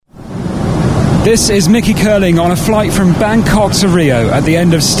This is Mickey Curling on a flight from Bangkok to Rio at the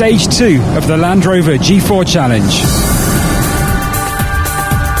end of Stage 2 of the Land Rover G4 Challenge.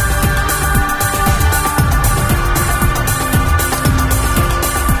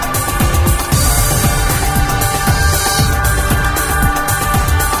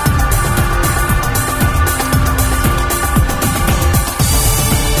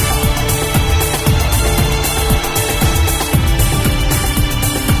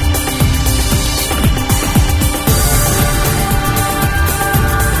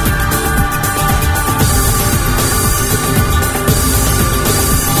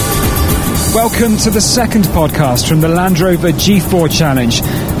 Welcome to the second podcast from the Land Rover G4 Challenge.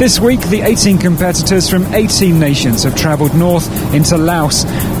 This week, the 18 competitors from 18 nations have travelled north into Laos.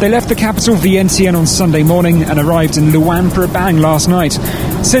 They left the capital Vientiane on Sunday morning and arrived in Luang Prabang last night.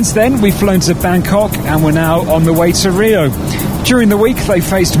 Since then, we've flown to Bangkok and we're now on the way to Rio. During the week, they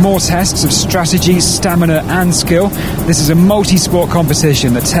faced more tests of strategy, stamina and skill. This is a multi-sport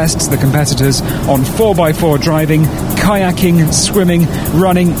competition that tests the competitors on 4x4 driving, kayaking, swimming,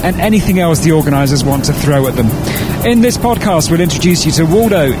 running and anything else the organisers want to throw at them. In this podcast, we'll introduce you to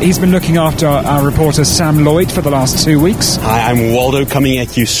Waldo. He's been looking after our reporter Sam Lloyd for the last 2 weeks. Hi, I'm Waldo, coming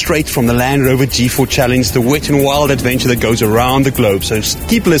at you straight from the Land Rover G4 Challenge, the wet and wild adventure that goes around the globe. So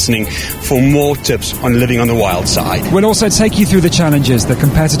keep listening for more tips on living on the wild side. We'll also take you through the challenges the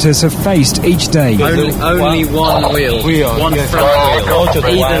competitors have faced each day. Only one wheel. One front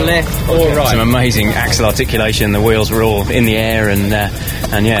wheel. Either left or right. Some amazing axle articulation. The wheels were all in the air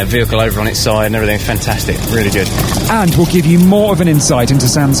and vehicle over on its side and everything. Fantastic. Really good. And we'll give you more of an insight into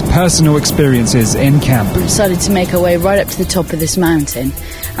Sam's personal experiences in camp. We decided to make our way right up to the top of this mountain.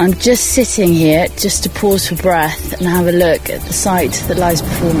 I'm just sitting here just to pause for breath and have a look at the sight that lies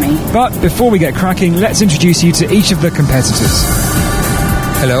before me. But before we get cracking, let's introduce you to each of the competitors.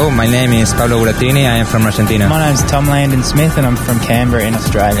 Hello, my name is Pablo Buratini. I am from Argentina. My name is Tom Landon Smith and I'm from Canberra in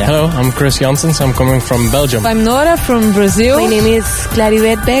Australia. Hello, I'm Chris Janssens. I'm coming from Belgium. I'm Nora from Brazil. My name is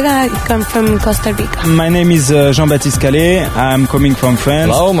Claribet Vega. I come from Costa Rica. My name is Jean-Baptiste Calais. I'm coming from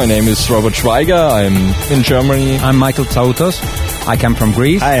France. Hello, my name is Robert Schweiger. I'm in Germany. I'm Michael Tautos. I come from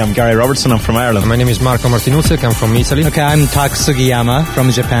Greece. Hi, I'm Gary Robertson. I'm from Ireland. My name is Marco Martinuzzi. I come from Italy. Okay, I'm Tak Sugiyama from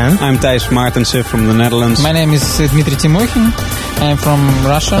Japan. I'm Thijs Martensen from the Netherlands. My name is Dmitry Timokhin. I'm from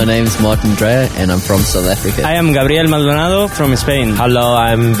Russia. My name is Martin Dreyer and I'm from South Africa. I am Gabriel Maldonado from Spain. Hello,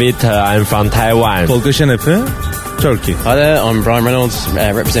 I'm Victor. I'm from Taiwan. Turkey. Hi there, I'm Brian Reynolds,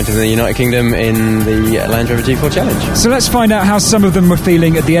 representing the United Kingdom in the Land Rover G4 Challenge. So let's find out how some of them were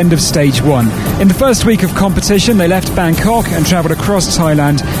feeling at the end of Stage 1. In the first week of competition, they left Bangkok and travelled across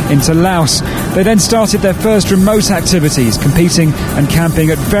Thailand into Laos. They then started their first remote activities, competing and camping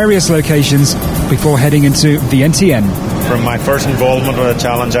at various locations before heading into Vientiane. From my first involvement with a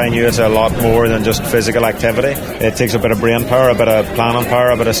challenge, I knew it's a lot more than just physical activity. It takes a bit of brain power, a bit of planning power,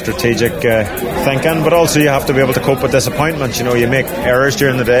 a bit of strategic thinking, but also you have to be able to cope with disappointment. You know, you make errors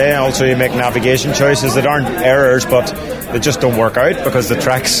during the day. Also, you make navigation choices that aren't errors, but they just don't work out because the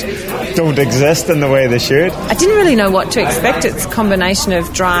tracks don't exist in the way they should. I didn't really know what to expect. It's a combination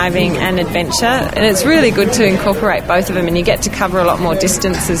of driving and adventure, and it's really good to incorporate both of them, and you get to cover a lot more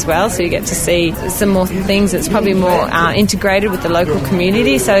distance as well, so you get to see some more things. It's probably more integrated with the local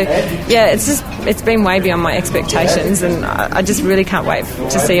community. So yeah, it's been way beyond my expectations, and I just really can't wait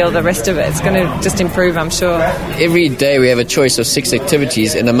to see all the rest of it. It's going to just improve, I'm sure. Every day we have a choice of 6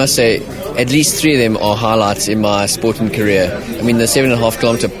 activities, and I must say at least 3 of them are highlights in my sporting career. I mean, the 7.5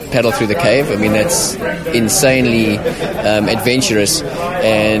 kilometer paddle through the cave, I mean, that's insanely adventurous,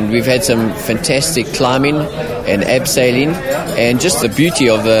 and we've had some fantastic climbing and abseiling, and just the beauty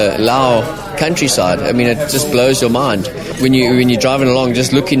of the Lao countryside. I mean, it just blows your mind when you're driving along,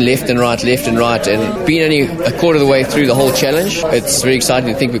 just looking left and right, and being only a quarter of the way through the whole challenge. It's very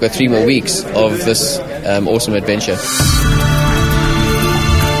exciting to think we've got 3 more weeks of this awesome adventure.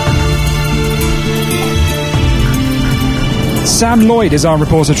 Sam Lloyd is our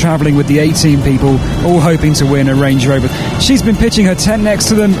reporter travelling with the 18 people, all hoping to win a Range Rover. She's been pitching her tent next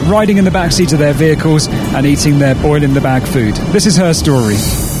to them, riding in the backseat of their vehicles and eating their boil-in-the-bag food. This is her story.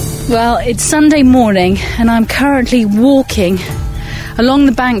 Well, it's Sunday morning and I'm currently walking along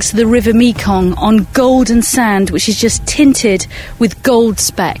the banks of the River Mekong on golden sand, which is just tinted with gold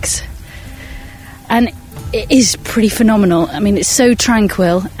specks. And it is pretty phenomenal. I mean, it's so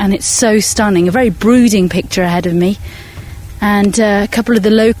tranquil and it's so stunning. A very brooding picture ahead of me. And a couple of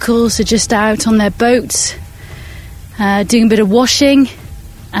the locals are just out on their boats doing a bit of washing,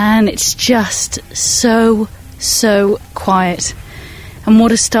 and it's just so quiet. And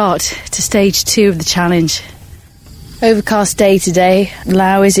what a start to Stage 2 of the challenge. Overcast day today.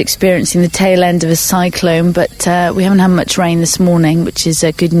 Laos is experiencing the tail end of a cyclone, but we haven't had much rain this morning, which is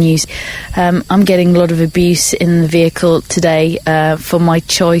good news. I'm getting a lot of abuse in the vehicle today for my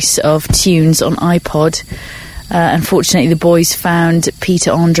choice of tunes on iPod. Unfortunately, the boys found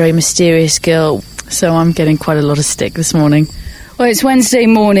Peter Andre, Mysterious Girl, so I'm getting quite a lot of stick this morning. Well, it's Wednesday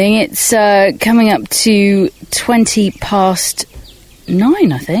morning. It's coming up to 20 past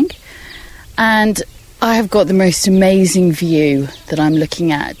 9, I think. And I have got the most amazing view that I'm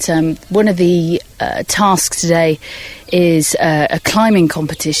looking at. One of the tasks today is a climbing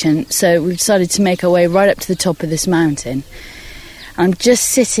competition, so we've decided to make our way right up to the top of this mountain. I'm just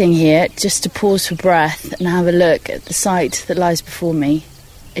sitting here just to pause for breath and have a look at the sight that lies before me.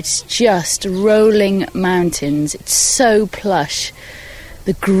 It's just rolling mountains. It's so plush.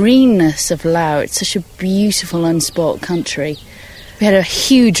 The greenness of Laos, it's such a beautiful unspoilt country. We had a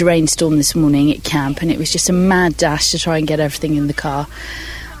huge rainstorm this morning at camp, and it was just a mad dash to try and get everything in the car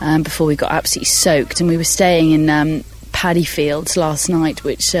before we got absolutely soaked. And we were staying in paddy fields last night,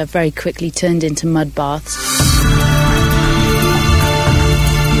 which very quickly turned into mud baths.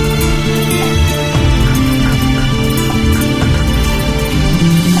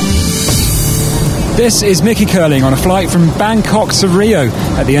 This is Mickey Curling on a flight from Bangkok to Rio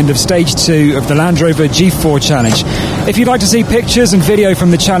at the end of Stage 2 of the Land Rover G4 Challenge. If you'd like to see pictures and video from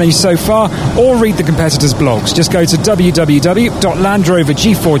the challenge so far, or read the competitors' blogs, just go to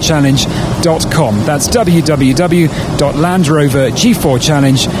www.landroverg4challenge.com. That's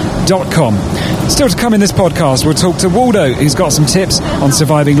www.landroverg4challenge.com. Still to come in this podcast, we'll talk to Waldo, who's got some tips on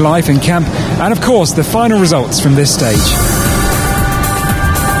surviving life in camp, and of course, the final results from this stage.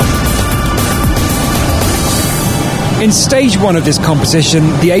 In stage 1 of this competition,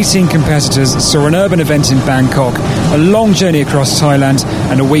 the 18 competitors saw an urban event in Bangkok, a long journey across Thailand,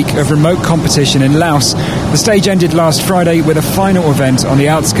 and a week of remote competition in Laos. The stage ended last Friday with a final event on the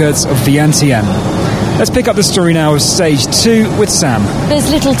outskirts of Vientiane. Let's pick up the story now of Stage 2 with Sam. There's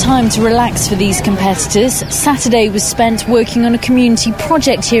little time to relax for these competitors. Saturday was spent working on a community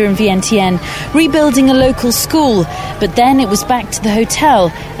project here in Vientiane, rebuilding a local school. But then it was back to the hotel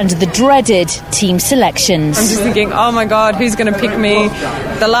and the dreaded team selections. I'm just thinking, oh my God, who's going to pick me?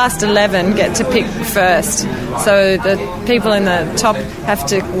 The last 11 get to pick first. So the people in the top have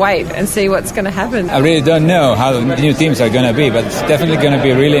to wait and see what's going to happen. I really don't know how the new teams are going to be, but it's definitely going to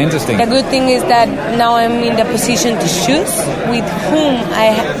be really interesting. The good thing is that now I'm in the position to choose with whom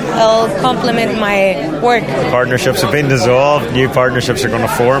I'll complement my work. Partnerships have been dissolved, new partnerships are going to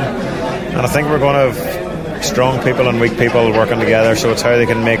form, and I think we're going to have strong people and weak people working together, so it's how they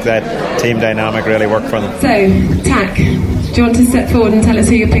can make that team dynamic really work for them. So, Tak, do you want to step forward and tell us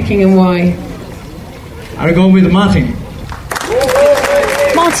who you're picking and why? I'll go with Martin.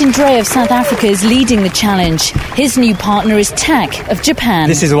 Martin Dre of South Africa is leading the challenge. His new partner is Tak of Japan.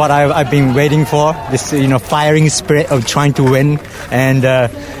 This is what I've been waiting for, this firing spirit of trying to win and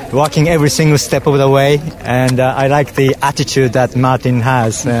walking every single step of the way, and I like the attitude that Martin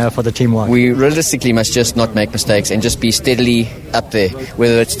has for the teamwork. We realistically must just not make mistakes and just be steadily up there,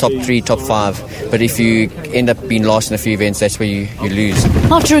 whether it's top 3, top 5, but if you end up being lost in a few events, that's where you lose.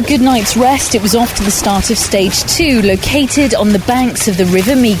 After a good night's rest, it was off to the start of Stage 2, located on the banks of the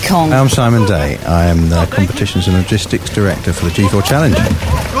River Mekong. I'm Simon Day. I am the Competitions and Logistics Director for the G4 Challenge.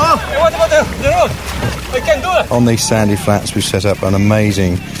 On these sandy flats, we've set up an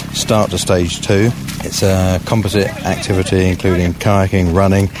amazing start to Stage 2. It's a composite activity including kayaking,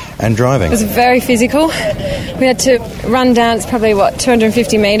 running and driving. It was very physical. We had to run down, it's probably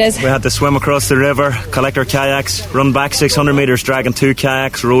 250 metres. We had to swim across the river, collect our kayaks, run back 600 metres dragging 2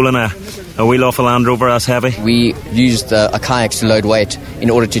 kayaks, rolling a wheel off a Land Rover that's heavy. We used a kayak to load weight in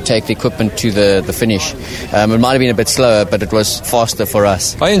order to take the equipment to the finish. It might have been a bit slower, but it was faster for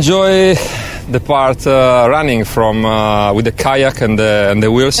us. I enjoy the part running from with the kayak and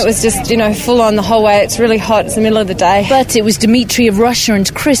the wheels. It was just, full on the whole way. It's really hot. It's the middle of the day. But it was Dimitri of Russia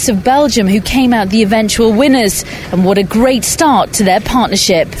and Chris of Belgium who came out the eventual winners. And what a great start to their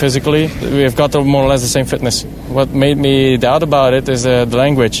partnership. Physically, we've got more or less the same fitness. What made me doubt about it is the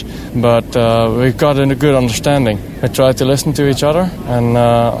language. But we've got a good understanding. We try to listen to each other and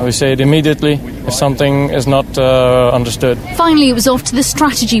we say it immediately if something is not understood. Finally, it was off to the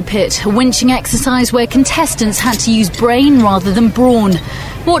strategy pit, a winching exercise where contestants had to use brain rather than brawn.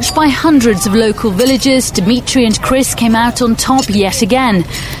 Watched by hundreds of local villagers, Dimitri and Chris came out on top yet again.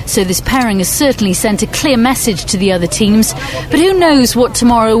 So this pairing has certainly sent a clear message to the other teams. But who knows what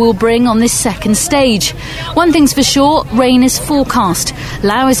tomorrow will bring on this second stage? One thing's for sure, rain is forecast.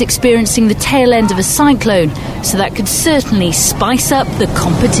 Laos is experiencing the tail end of a cyclone, so that could certainly spice up the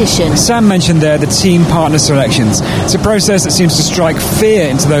competition. Sam mentioned there the team partner selections. It's a process that seems to strike fear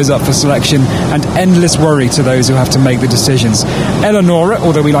into those up for selection and endless worry to those who have to make the decisions. Eleonora,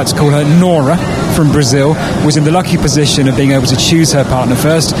 although we like to call her Nora, from Brazil, was in the lucky position of being able to choose her partner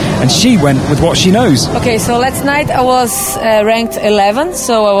first, and she went with what she knows. Okay, so last night I was ranked 11,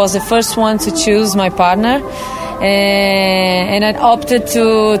 so I was the first one to choose my partner, and I opted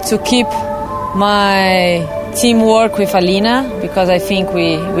to keep my teamwork with Alina, because I think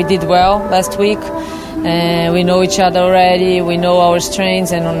we did well last week. We know each other already, we know our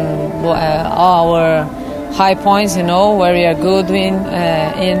strengths and our high points, where we are good in.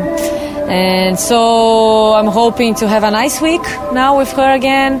 And so I'm hoping to have a nice week now with her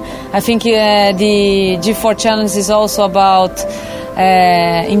again. I think the G4 Challenge is also about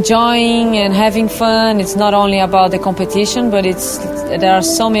enjoying and having fun. It's not only about the competition, but there are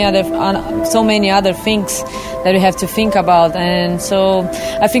so many other things that we have to think about. And so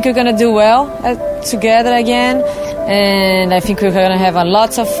I think we're going to do well together again. And I think we're going to have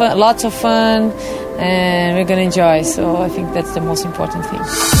lots of fun, and we're going to enjoy. So I think that's the most important thing.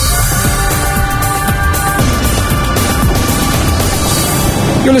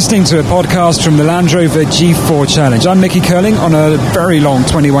 You're listening to a podcast from the Land Rover G4 Challenge. I'm Mickey Curling on a very long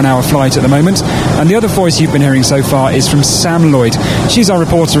 21-hour flight at the moment, and the other voice you've been hearing so far is from Sam Lloyd. She's our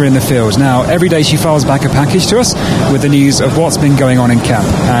reporter in the field. Now, every day she files back a package to us with the news of what's been going on in camp,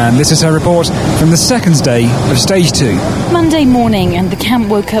 and this is her report from the second day of Stage 2. Monday morning, and the camp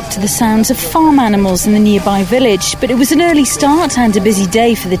woke up to the sounds of farm animals in the nearby village, but it was an early start and a busy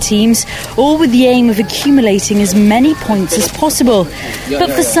day for the teams, all with the aim of accumulating as many points as possible.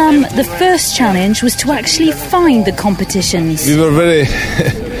 But for some, the first challenge was to actually find the competitions. We were very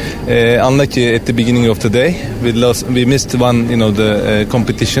unlucky at the beginning of the day. We missed one, the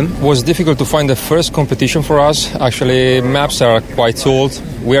competition. It was difficult to find the first competition for us. Actually, maps are quite old.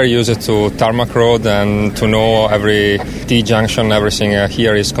 We are used to tarmac road, and to know every T-junction, everything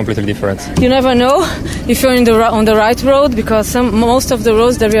here is completely different. You never know if you're on the right road, because most of the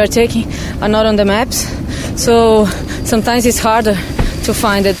roads that we are taking are not on the maps. So sometimes it's harder to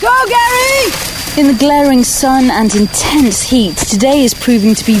find it. Go, Gary! In the glaring sun and intense heat, today is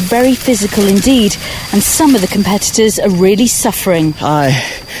proving to be very physical indeed, and some of the competitors are really suffering. I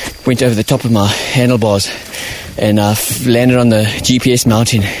went over the top of my handlebars and landed on the GPS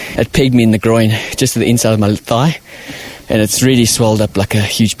mountain. It pegged me in the groin, just at the inside of my thigh. And it's really swelled up like a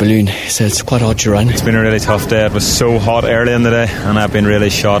huge balloon, so it's quite hard to run. It's been a really tough day. It was so hot early in the day, and I've been really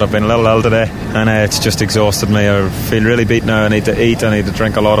shot. I've been a little ill today, and it's just exhausted me. I feel really beat now. I need to eat, I need to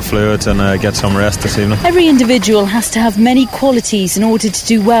drink a lot of fluids, and get some rest this evening. Every individual has to have many qualities in order to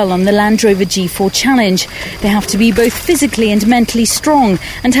do well on the Land Rover G4 Challenge. They have to be both physically and mentally strong,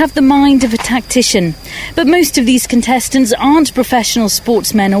 and have the mind of a tactician. But most of these contestants aren't professional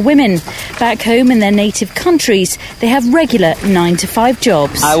sportsmen or women. Back home in their native countries, they have regular 9-to-5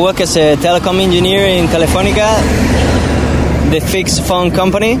 jobs. I work as a telecom engineer in Telefonica, the fixed phone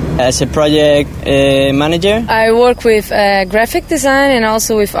company, as a project manager. I work with graphic design and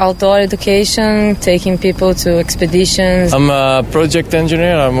also with outdoor education, taking people to expeditions. I'm a project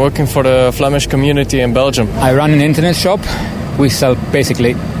engineer. I'm working for the Flemish community in Belgium. I run an internet shop. We sell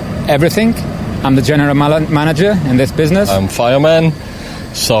basically everything. I'm the general manager in this business. I'm fireman,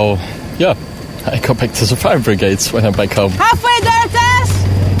 so yeah, I go back to the fire brigades when I'm back home. Halfway there,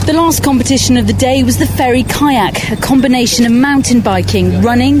 Tess! The last competition of the day was the ferry kayak, a combination of mountain biking,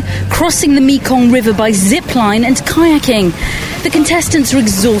 running, crossing the Mekong River by zip line and kayaking. The contestants are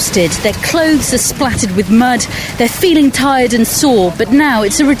exhausted, their clothes are splattered with mud, they're feeling tired and sore, but now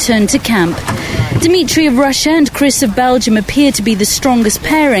it's a return to camp. Dimitri of Russia and Chris of Belgium appear to be the strongest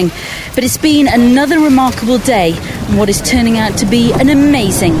pairing, but it's been another remarkable day and what is turning out to be an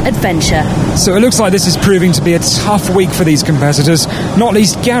amazing adventure. So it looks like this is proving to be a tough week for these competitors, not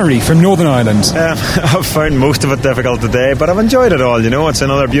least Gary from Northern Ireland. I've found most of it difficult today, but I've enjoyed it all, It's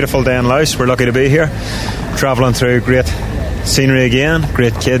another beautiful day in Laos. We're lucky to be here, travelling through great scenery again,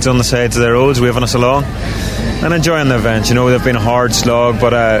 great kids on the sides of the roads waving us along, and enjoying the event. They've been a hard slog,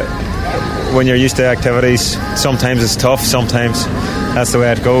 but when you're used to activities, sometimes it's tough, sometimes that's the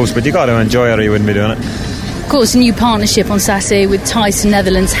way it goes, but you got to enjoy it or you wouldn't be doing it. Of course, a new partnership on Saturday with Tyson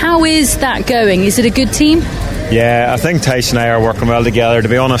Netherlands. How is that going? Is it a good team? Yeah, I think Tyson and I are working well together. To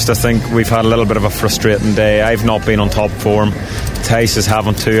be honest, I think we've had a little bit of a frustrating day. I've not been on top form. Tyson is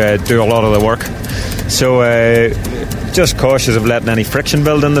having to do a lot of the work. So just cautious of letting any friction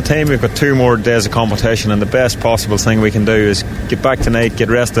build in the team. We've got 2 more days of competition, and the best possible thing we can do is get back tonight, get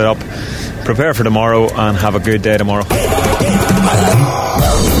rested up, prepare for tomorrow, and have a good day tomorrow.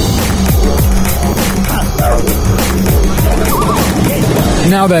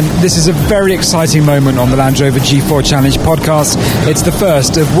 Now then, this is a very exciting moment on the Land Rover G4 Challenge podcast. It's the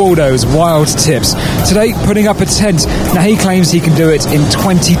first of Waldo's wild tips. Today, putting up a tent. Now, he claims he can do it in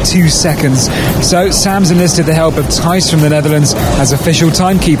 22 seconds. So, Sam's enlisted the help of Thijs from the Netherlands as official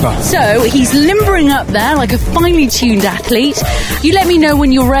timekeeper. So, he's limbering up there like a finely tuned athlete. You let me know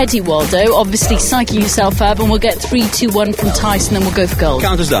when you're ready, Waldo. Obviously, psyching yourself up, and we'll get 3, 2, 1 from Thijs, and then we'll go for gold.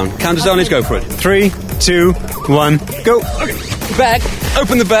 Count us down. Let's go for it. 3, 2, 1, go. Okay. Bag.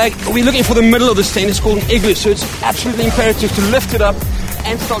 Open the bag. We're looking for the middle of this tent. It's called an igloo, so it's absolutely imperative to lift it up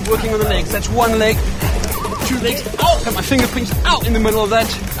and start working on the legs. That's 1 leg, 2 legs. Ow! Got my finger pinched out in the middle of that.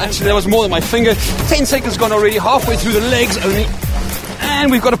 Actually, that was more than my finger. 10 seconds gone already, halfway through the legs only. And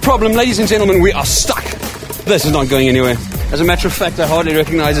we've got a problem, ladies and gentlemen. We are stuck. This is not going anywhere. As a matter of fact, I hardly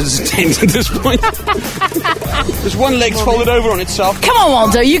recognise it as a tent at this point. There's 1 leg's folded over on itself. Come on,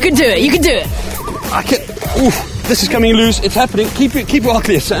 Waldo, you can do it. You can do it. I can. Oof. This is coming loose. It's happening. Keep it well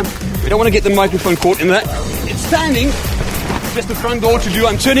clear, Sam. We don't want to get the microphone caught in that. It's standing. Just the front door to do.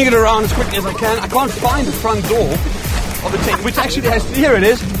 I'm turning it around as quickly as I can. I can't find the front door of the tent, which actually has... Here it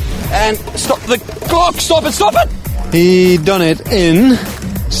is. And stop the clock. Stop it. He done it in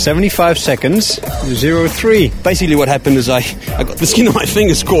 75 seconds, 03. Basically what happened is I got the skin of my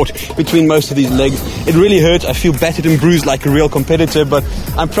fingers caught between most of these legs. It really hurt. I feel battered and bruised like a real competitor, but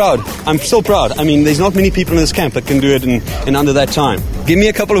I'm proud. I'm still proud. I mean, there's not many people in this camp that can do it in under that time. Give me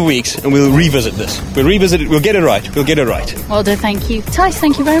a couple of weeks and we'll revisit this. We'll revisit it. We'll get it right. Waldo, thank you. Thijs,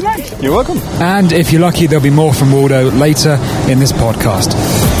 thank you very much. You're welcome. And if you're lucky, there'll be more from Waldo later in this podcast.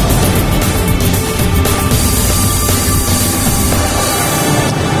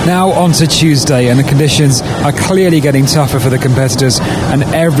 Now on to Tuesday, and the conditions are clearly getting tougher for the competitors, and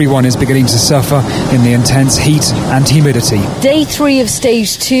everyone is beginning to suffer in the intense heat and humidity. Day 3 of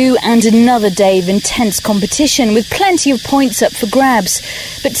Stage 2 and another day of intense competition with plenty of points up for grabs.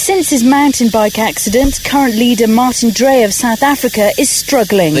 But since his mountain bike accident, current leader Martin Drey of South Africa is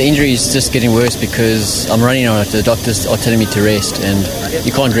struggling. The injury is just getting worse because I'm running on it. The doctors are telling me to rest, and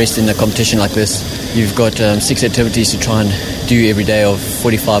you can't rest in a competition like this. You've got 6 activities to try and do every day of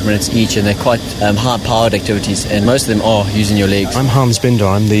 45 minutes each, and they're quite high-powered activities, and most of them are using your legs. I'm Hans Binder.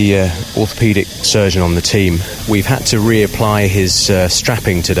 I'm the orthopaedic surgeon on the team. We've had to reapply his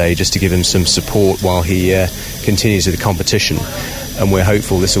strapping today just to give him some support while he continues with the competition, and we're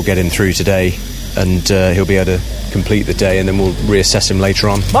hopeful this will get him through today, and he'll be able to complete the day, and then we'll reassess him later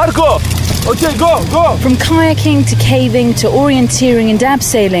on. Marco! Okay, go! From kayaking to caving to orienteering and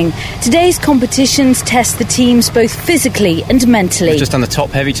abseiling, today's competitions test the teams both physically and mentally. We've just done the top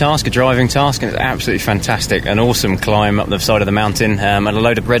heavy task, a driving task, and it's absolutely fantastic. An awesome climb up the side of the mountain, and a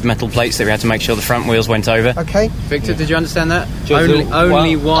load of red metal plates that we had to make sure the front wheels went over. Okay. Victor, did you understand that? Just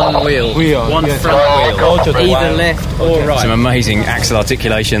Only one wheel. One front wheel. Either left or right. Some amazing axle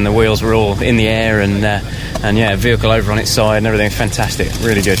articulation. The wheels were all in the air, and yeah, vehicle over on its side and everything. Fantastic.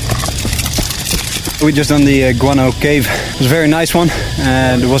 Really good. We just done the Guano Cave. It was a very nice one.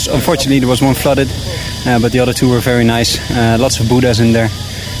 Unfortunately there was one flooded, but the other 2 were very nice. Lots of Buddhas in there,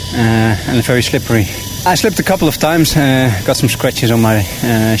 and very slippery. I slipped a couple of times, got some scratches on my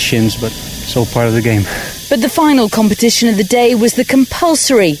shins, but it's all part of the game. But the final competition of the day was the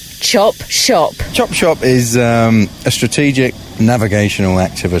compulsory Chop Shop. Chop Shop is a strategic navigational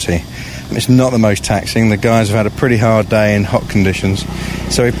activity. It's not the most taxing. The guys have had a pretty hard day in hot conditions,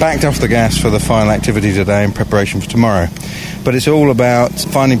 so we backed off the gas for the final activity today in preparation for tomorrow. But it's all about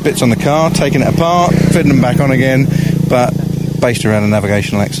finding bits on the car, taking it apart, fitting them back on again, but based around a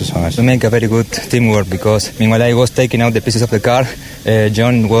navigational exercise. We make a very good teamwork because meanwhile I was taking out the pieces of the car,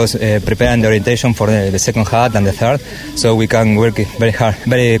 John was preparing the orientation for the second half and the third, so we can work very hard,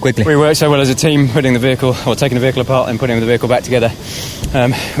 very quickly. We work so well as a team, taking the vehicle apart and putting the vehicle back together.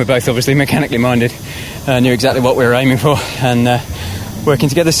 We're both obviously mechanically minded, knew exactly what we were aiming for, and working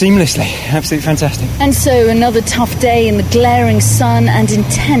together seamlessly. Absolutely fantastic. And so another tough day in the glaring sun and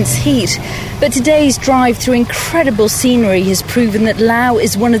intense heat. But today's drive through incredible scenery has proven that Laos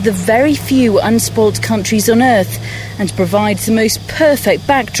is one of the very few unspoilt countries on Earth and provides the most perfect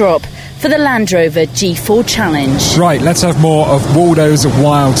backdrop for the Land Rover G4 Challenge. Right, let's have more of Waldo's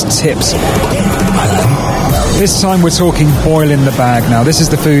wild tips. This time we're talking boil in the bag. Now, this is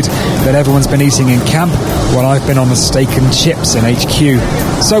the food that everyone's been eating in camp while I've been on the steak and chips in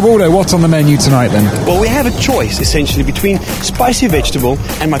HQ. So, Waldo, what's on the menu tonight then? Well, we have a choice, essentially, between spicy vegetable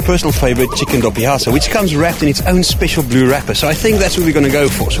and my personal favourite, chicken dopiata, which comes wrapped in its own special blue wrapper. So I think that's what we're going to go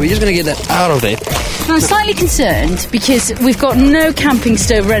for. So we're just going to get that out of there. Now, I'm slightly concerned because we've got no camping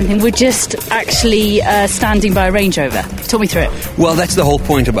stove or anything. We're just actually standing by a Range Rover. Talk me through it. Well, that's the whole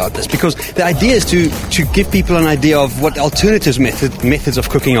point about this, because the idea is to give people an idea of what alternative methods of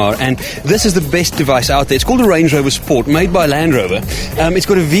cooking are, and this is the best device out there. It's called a Range Rover Sport, made by Land Rover. It's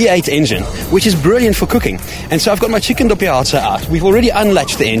got a V8 engine, which is brilliant for cooking. And so I've got my chicken dopiata out. We've already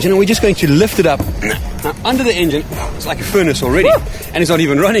unlatched the engine, and we're just going to lift it up. Now, under the engine, it's like a furnace already, and it's not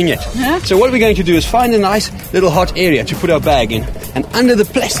even running yet. Yeah. So what we're going to do is find a nice little hot area to put our bag in, and under the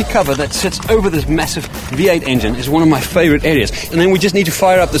plastic cover that sits over this massive V8 engine is one of my favourite areas. And then we just need to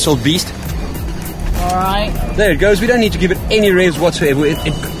fire up this old beast. All right. There it goes. We don't need to give it any revs whatsoever.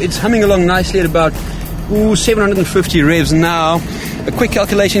 It's humming along nicely at about 750 revs now. A quick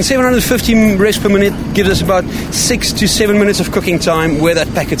calculation, 750 revs per minute gives us about 6 to 7 minutes of cooking time where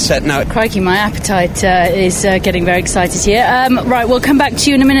that packet's sat now. Crikey, my appetite is getting very excited here. Right, we'll come back to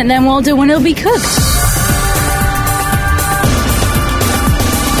you in a minute then, Waldo, when it'll be cooked.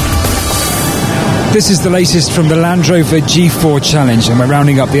 This is the latest from the Land Rover G4 challenge, and we're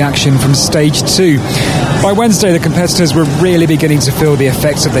rounding up the action from stage 2. By Wednesday, the competitors were really beginning to feel the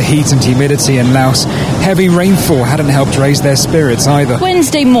effects of the heat and humidity in Laos. Heavy rainfall hadn't helped raise their spirits either.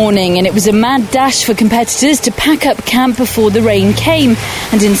 Wednesday morning, and it was a mad dash for competitors to pack up camp before the rain came.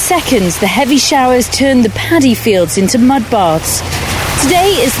 And in seconds, the heavy showers turned the paddy fields into mud baths. Today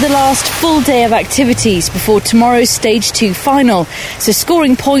is the last full day of activities before tomorrow's Stage 2 final, so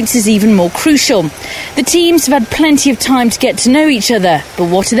scoring points is even more crucial. The teams have had plenty of time to get to know each other, but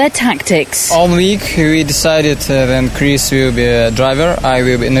what are their tactics? All week we decided when Chris will be a driver, I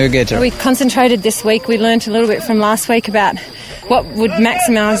will be a navigator. We concentrated this week. We learned a little bit from last week about what would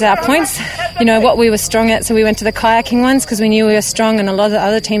maximise our points, you know, what we were strong at. So we went to the kayaking ones because we knew we were strong, and a lot of the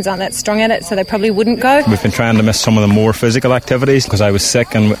other teams aren't that strong at it, so they probably wouldn't go. We've been trying to miss some of the more physical activities because I was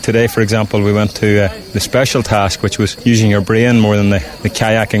sick, and today, for example, we went to the special task, which was using your brain more than the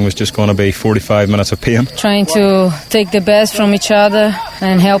kayaking was just going to be 45 minutes of pain. Trying to take the best from each other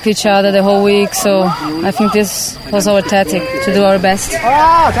and help each other the whole week, so I think this was our tactic, to do our best.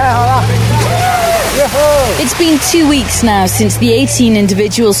 It's been 2 weeks now since the 18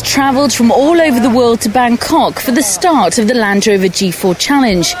 individuals travelled from all over the world to Bangkok for the start of the Land Rover G4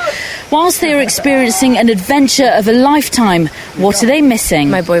 challenge. Whilst they are experiencing an adventure of a lifetime, what are they missing?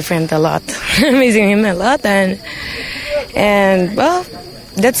 My boyfriend a lot. I'm missing him a lot, and well,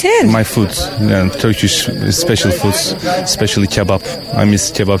 that's it. My food, Turkish special foods, especially kebab. I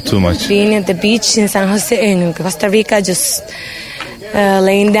miss kebab too much. Being at the beach in San Jose in Costa Rica, just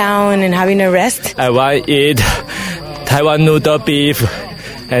laying down and having a rest. I want to eat Taiwan noodle beef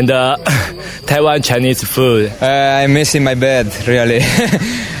and Taiwan Chinese food. I'm missing my bed, really.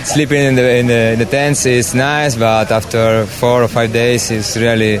 Sleeping in the tents is nice, but after 4 or 5 days it's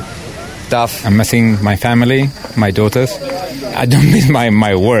really tough. I'm missing my family, my daughters. I don't miss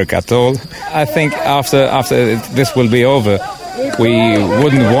my work at all. I think after this will be over, we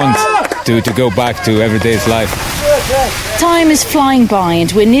wouldn't want to go back to everyday's life. Time is flying by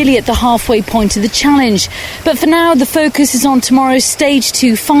and we're nearly at the halfway point of the challenge. But for now, the focus is on tomorrow's Stage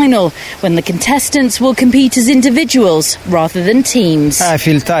 2 final, when the contestants will compete as individuals rather than teams. I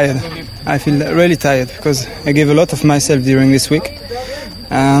feel tired. I feel really tired because I gave a lot of myself during this week.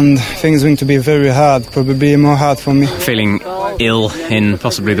 And I think it's going to be very hard, probably more hard for me. Feeling ill in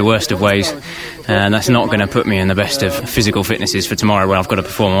possibly the worst of ways, and that's not going to put me in the best of physical fitnesses for tomorrow, where I've got to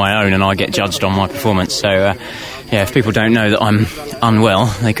perform on my own and I get judged on my performance. So if people don't know that I'm unwell,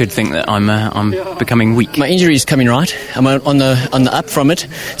 they could think that I'm becoming weak. My injury is coming right. I'm on the up from it.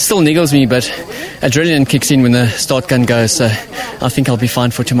 Still niggles me, but adrenaline kicks in when the start gun goes, so I think I'll be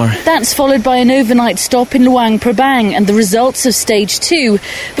fine for tomorrow. That's followed by an overnight stop in Luang Prabang and the results of Stage 2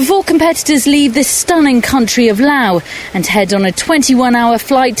 before competitors leave this stunning country of Laos and head on a 21-hour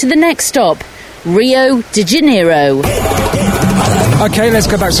flight to the next stop, Rio de Janeiro. OK, let's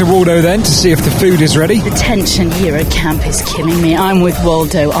go back to Waldo then to see if the food is ready. The tension here at camp is killing me. I'm with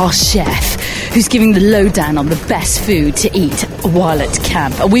Waldo, our chef, who's giving the lowdown on the best food to eat while at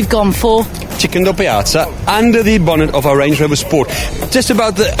camp. And we've gone for chicken dopiata under the bonnet of our Range Rover Sport. Just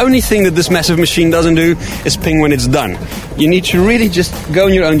about the only thing that this massive machine doesn't do is ping when it's done. You need to really just go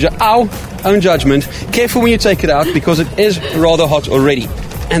on your own judgment. Careful when you take it out because it is rather hot already.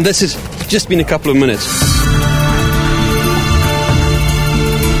 And this has just been a couple of minutes.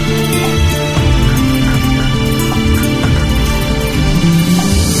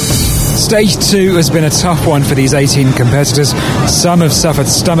 Stage 2 has been a tough one for these 18 competitors. Some have suffered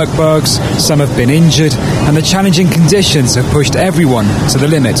stomach bugs, some have been injured, and the challenging conditions have pushed everyone to the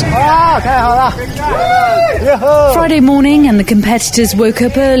limit. Friday morning and the competitors woke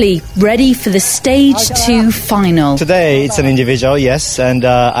up early, ready for the Stage 2 final. Today it's an individual, yes, and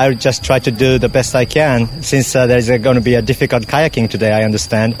I just try to do the best I can since there's going to be a difficult kayaking today, I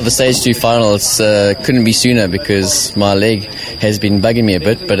understand. The Stage 2 finals couldn't be sooner because my leg has been bugging me a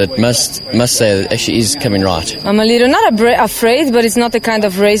bit, but it must say that it actually is coming right. I'm a little not afraid, but it's not the kind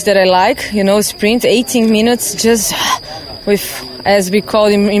of race that I like. You know, sprint, 18 minutes, just with, as we call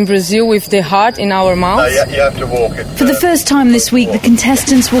in Brazil, with the heart in our mouth. No, you have to walk it. For the first time this week, the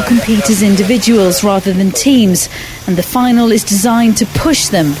contestants will compete as individuals rather than teams, and the final is designed to push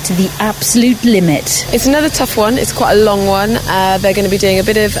them to the absolute limit. It's another tough one. It's quite a long one. They're going to be doing a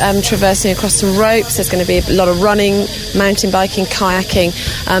bit of traversing across some ropes. There's going to be a lot of running, mountain biking, kayaking,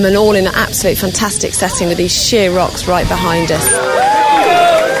 and all in an absolute fantastic setting with these sheer rocks right behind us.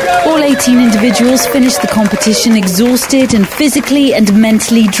 All 18 individuals finished the competition exhausted and physically and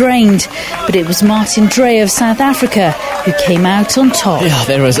mentally drained. But it was Martin Dre of South Africa who came out on top. Yeah,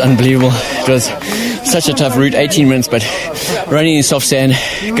 that was unbelievable. It was such a tough route, 18 minutes, but running in soft sand,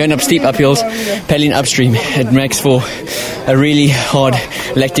 going up steep uphills, paddling upstream, it makes for a really hard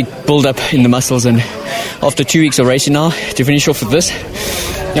lactic build-up in the muscles. And after 2 weeks of racing now, to finish off with this,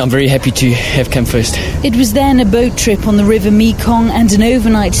 I'm very happy to have come first. It was then a boat trip on the River Mekong and an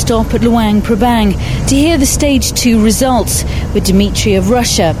overnight stop at Luang Prabang to hear the Stage 2 results, with Dmitry of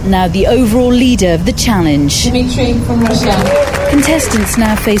Russia now the overall leader of the challenge. Dmitry from Russia. Contestants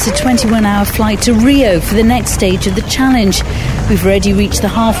now face a 21-hour flight to Rio for the next stage of the challenge. We've already reached the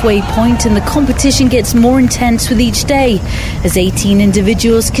halfway point and the competition gets more intense with each day as 18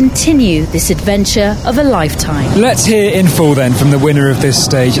 individuals continue this adventure of a lifetime. Let's hear in full then from the winner of this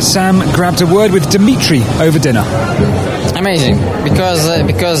stage. Sam grabbed a word with Dmitry over dinner. Amazing,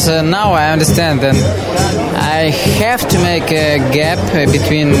 because now I understand that I have to make a gap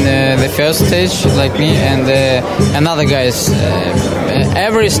between the first stage, like me, and another guys.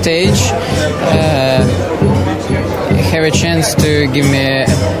 Every stage have a chance to give me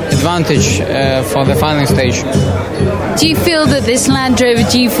advantage for the final stage. Do you feel that this Land Rover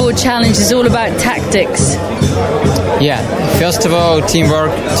G4 challenge is all about tactics? Yeah, first of all,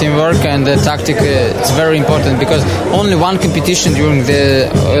 teamwork and the tactic is very important because only one competition during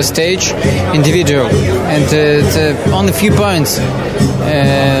the stage, individual, and only few points,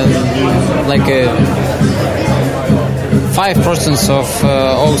 like 5% of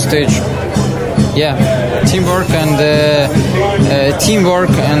all stage. Yeah, teamwork and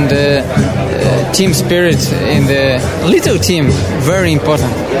team spirit in the little team, very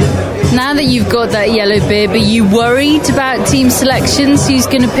important. Now that you've got that yellow bib, are you worried about team selections? Who's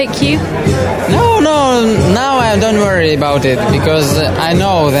going to pick you? No, now I don't worry about it because I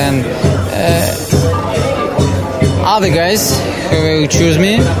know then other guys who will choose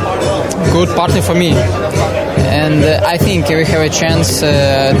me, good partner for me. And I think we have a chance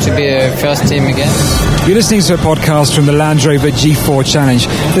to be a first team again. You're listening to a podcast from the Land Rover G4 Challenge.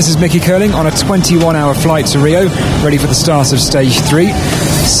 This is Mickey Curling on a 21-hour flight to Rio, ready for the start of Stage 3.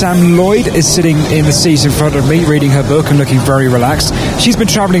 Sam Lloyd is sitting in the seat in front of me, reading her book and looking very relaxed. She's been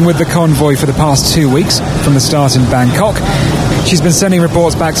travelling with the convoy for the past 2 weeks, from the start in Bangkok. She's been sending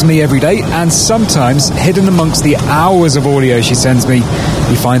reports back to me every day, and sometimes, hidden amongst the hours of audio she sends me,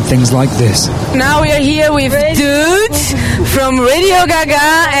 you find things like this. Now we are here with Dude from Radio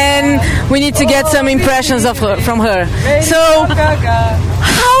Gaga, and we need to get some impressions of her, from her. So,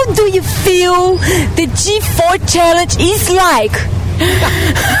 how do you feel the G4 challenge is like?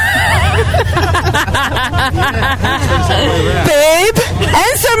 Babe,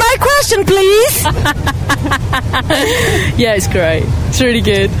 answer my question, please. Yeah, it's great. It's really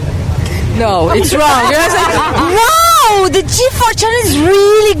good. No, it's wrong. You're like, wow, the G4 challenge is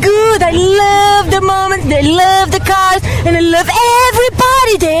really good. I love the moment, I love the cars, and I love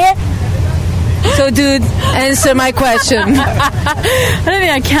everybody there. So, dude, answer my question. I don't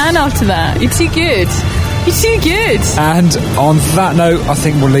think I can after that. You're too good. You're too good. And on that note, I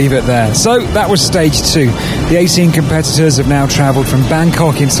think we'll leave it there. So that was Stage 2. The 18 competitors have now travelled from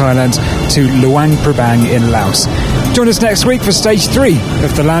Bangkok in Thailand to Luang Prabang in Laos. Join us next week for Stage 3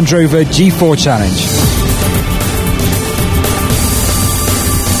 of the Land Rover G4 Challenge.